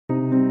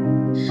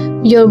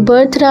Your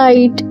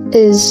birthright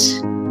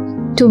is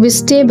to be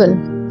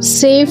stable,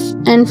 safe,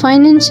 and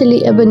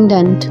financially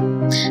abundant.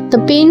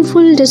 The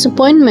painful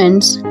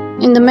disappointments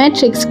in the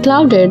matrix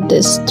clouded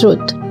this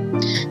truth,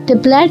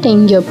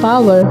 depleting your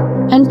power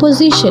and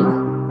position.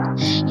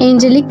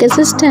 Angelic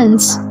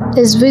assistance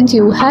is with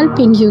you,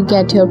 helping you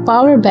get your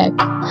power back.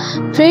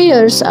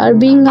 Prayers are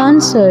being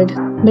answered.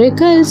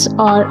 Miracles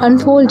are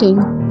unfolding.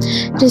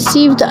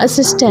 Receive the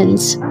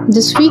assistance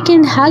this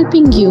weekend,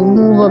 helping you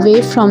move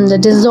away from the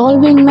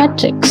dissolving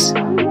matrix.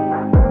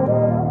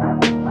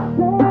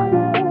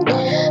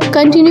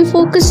 Continue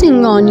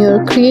focusing on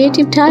your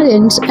creative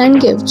talents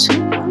and gifts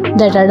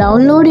that are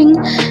downloading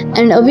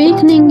and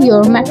awakening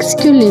your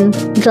masculine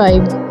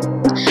drive,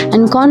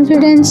 and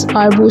confidence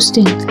are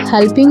boosting,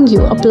 helping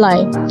you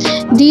apply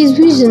these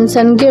visions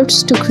and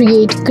gifts to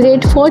create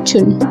great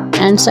fortune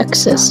and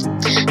success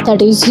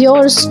that is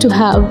yours to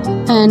have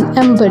and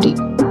embody.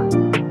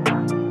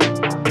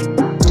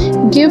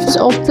 Gifts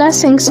of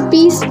blessings,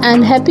 peace,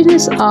 and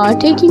happiness are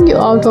taking you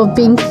out of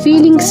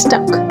feeling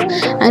stuck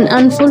and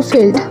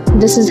unfulfilled.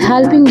 This is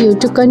helping you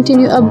to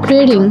continue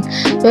upgrading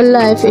your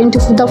life into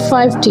the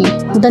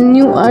 5D, the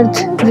new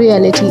earth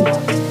reality.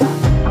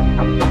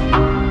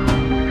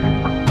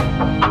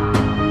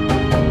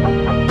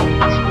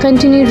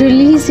 Continue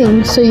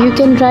releasing so you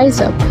can rise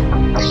up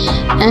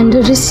and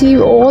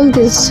receive all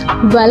this.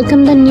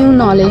 Welcome the new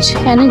knowledge,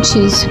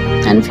 energies,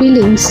 and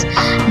feelings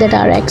that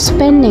are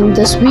expanding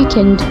this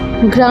weekend.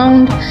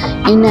 Ground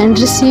in and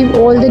receive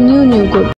all the new good.